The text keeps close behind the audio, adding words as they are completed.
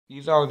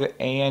These are the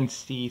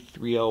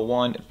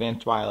ANC031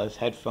 Advanced Wireless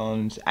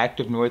Headphones,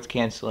 Active Noise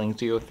Cancelling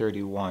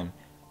 031.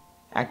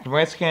 Active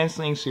noise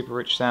cancelling, super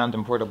rich sound,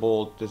 and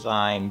portable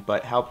design,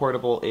 but how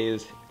portable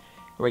is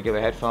regular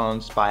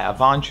headphones by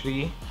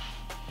Avantree.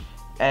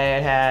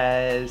 And it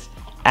has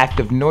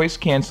active noise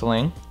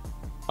cancelling,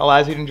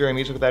 allows you to enjoy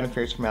music without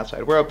interference from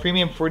outside world.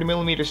 Premium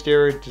 40mm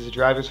stereo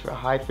drivers for a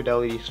high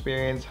fidelity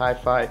experience.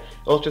 Hi-fi,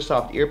 ultra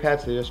soft ear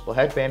pads, adjustable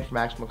headband for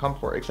maximum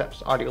comfort.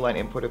 Accepts audio line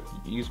input if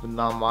used with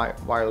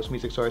non-wireless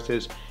music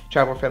sources.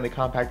 Travel friendly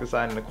compact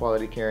design and a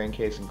quality carrying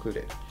case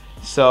included.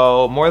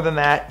 So more than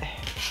that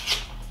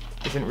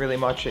isn't really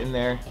much in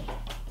there.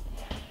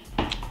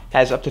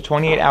 Has up to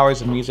 28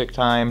 hours of music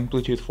time.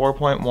 Bluetooth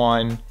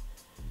 4.1.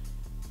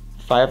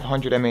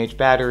 500 mAh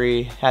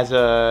battery, has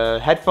a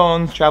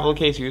headphones, travel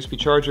case, USB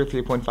charger,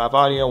 3.5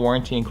 audio,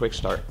 warranty, and quick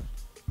start.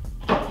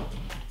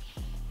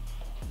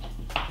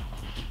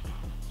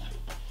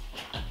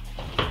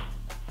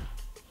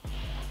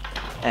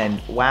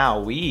 And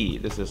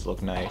wowee, does this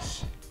look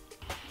nice.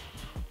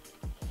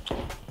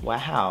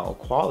 Wow,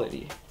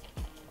 quality.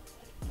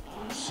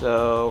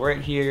 So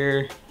right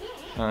here,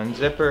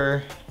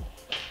 unzipper.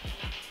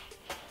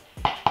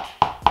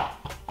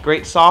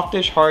 Great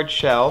softish hard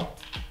shell.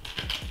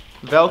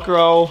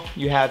 Velcro,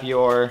 you have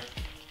your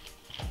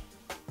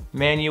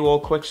manual,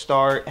 quick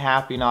start,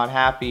 happy, not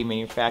happy,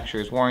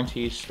 manufacturer's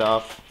warranty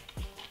stuff.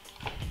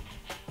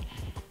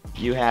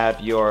 You have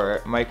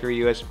your micro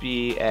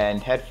USB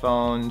and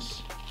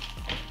headphones,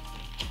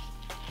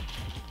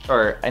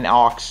 or an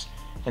aux,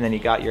 and then you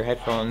got your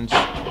headphones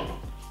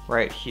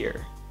right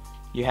here.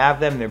 You have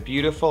them, they're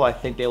beautiful, I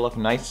think they look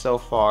nice so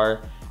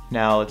far.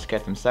 Now let's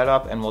get them set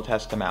up and we'll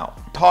test them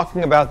out.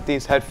 Talking about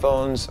these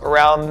headphones,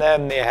 around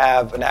them they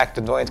have an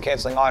active noise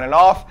cancelling on and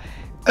off.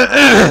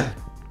 And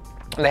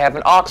they have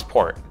an aux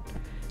port.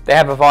 They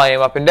have a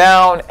volume up and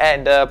down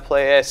and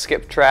play a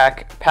skip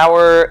track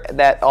power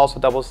that also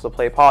doubles as the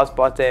play pause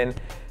button.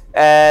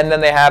 And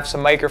then they have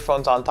some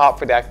microphones on top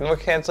for the active noise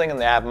cancelling, and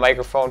they have a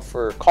microphone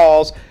for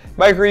calls,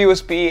 micro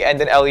USB,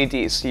 and an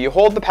LED. So you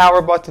hold the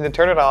power button to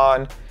turn it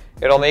on,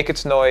 it'll make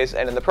its noise,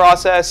 and in the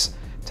process,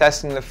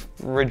 testing the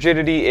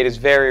rigidity, it is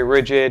very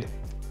rigid.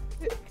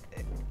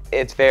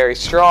 It's very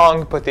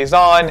strong. Put these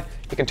on,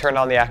 you can turn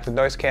on the active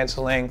noise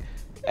cancelling,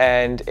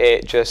 and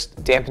it just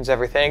dampens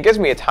everything. It gives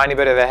me a tiny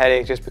bit of a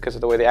headache just because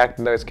of the way the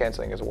active noise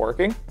cancelling is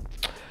working,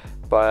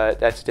 but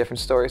that's a different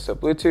story. So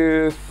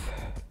Bluetooth,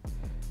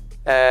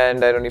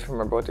 and I don't even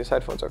remember what these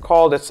headphones are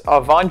called. It's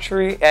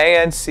Avantree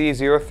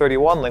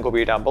ANC031, link will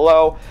be down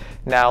below.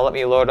 Now let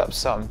me load up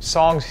some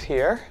songs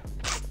here.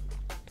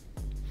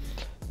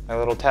 My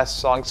little test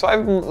song. So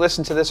I've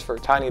listened to this for a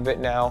tiny bit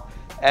now,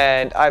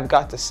 and I've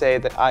got to say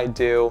that I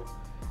do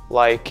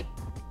like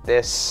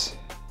this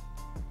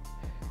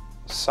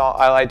song.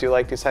 I do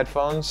like these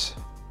headphones.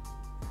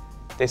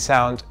 They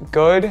sound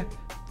good.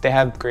 They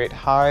have great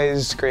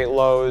highs, great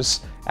lows.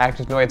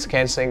 Active noise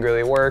cancelling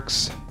really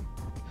works.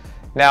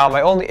 Now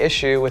my only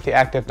issue with the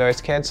active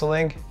noise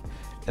cancelling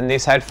in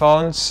these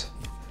headphones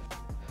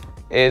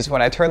is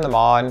when I turn them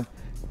on,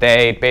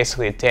 they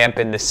basically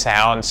dampen the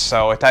sound,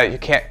 so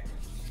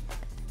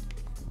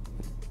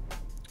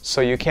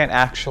you can't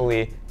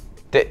actually,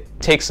 that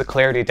takes the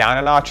clarity down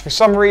a notch. For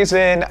some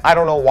reason, I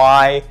don't know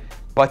why,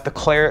 but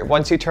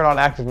once you turn on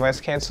active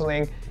noise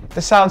cancelling,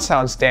 the sound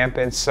sounds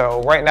dampened.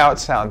 So right now it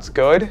sounds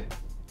good.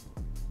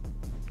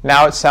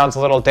 Now it sounds a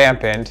little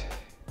dampened.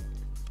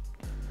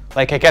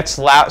 Like it gets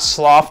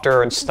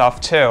softer and stuff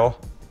too.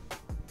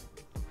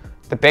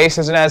 The bass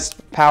isn't as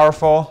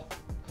powerful,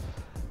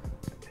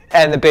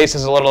 and the bass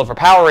is a little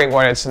overpowering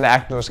when it's in the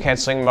active noise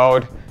cancelling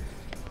mode.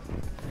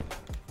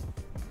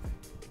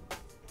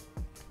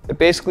 It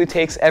basically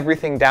takes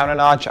everything down a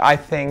notch. I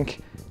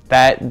think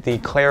that the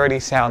clarity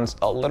sounds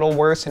a little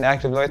worse in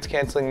active noise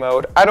cancelling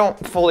mode. I don't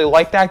fully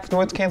like the active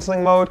noise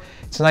cancelling mode.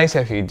 It's nice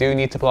if you do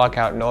need to block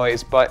out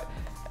noise, but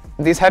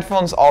these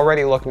headphones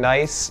already look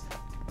nice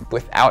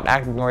without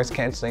active noise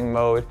cancelling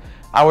mode.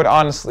 I would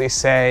honestly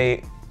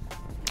say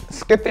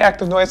skip the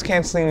active noise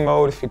cancelling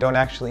mode if you don't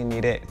actually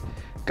need it.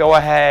 Go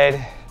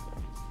ahead,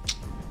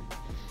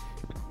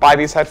 buy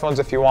these headphones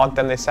if you want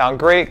them. They sound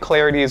great,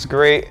 clarity is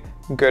great.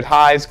 Good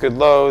highs, good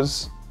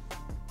lows.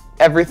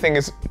 Everything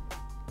is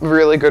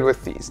really good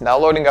with these. Now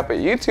loading up a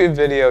YouTube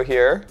video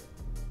here,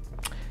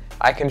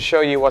 I can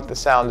show you what the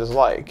sound is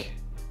like.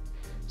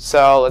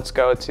 So let's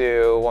go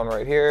to one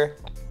right here.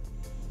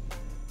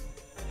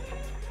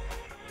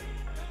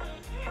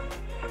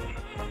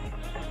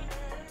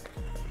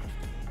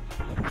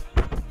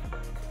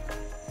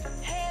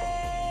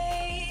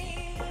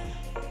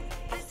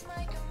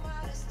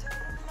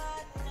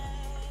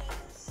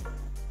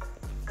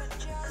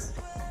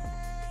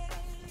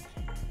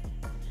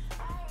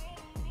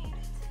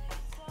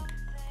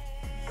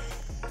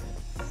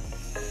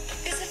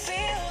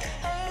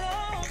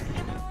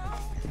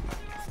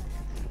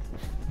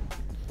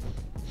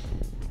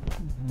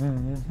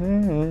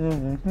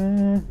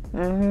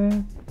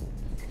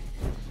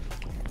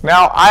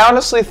 Now, I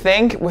honestly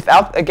think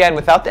without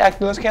the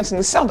active noise cancelling,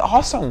 these sound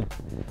awesome.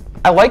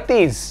 I like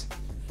these.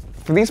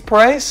 For these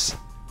price,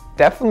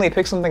 definitely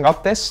pick something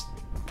up. This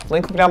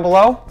link will be down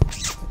below.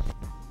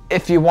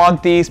 If you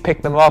want these,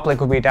 pick them up. Link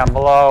will be down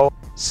below.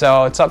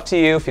 So it's up to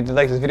you. If you did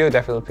like this video,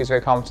 definitely please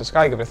rate, comment,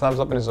 subscribe, give it a thumbs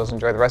up, and just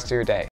enjoy the rest of your day.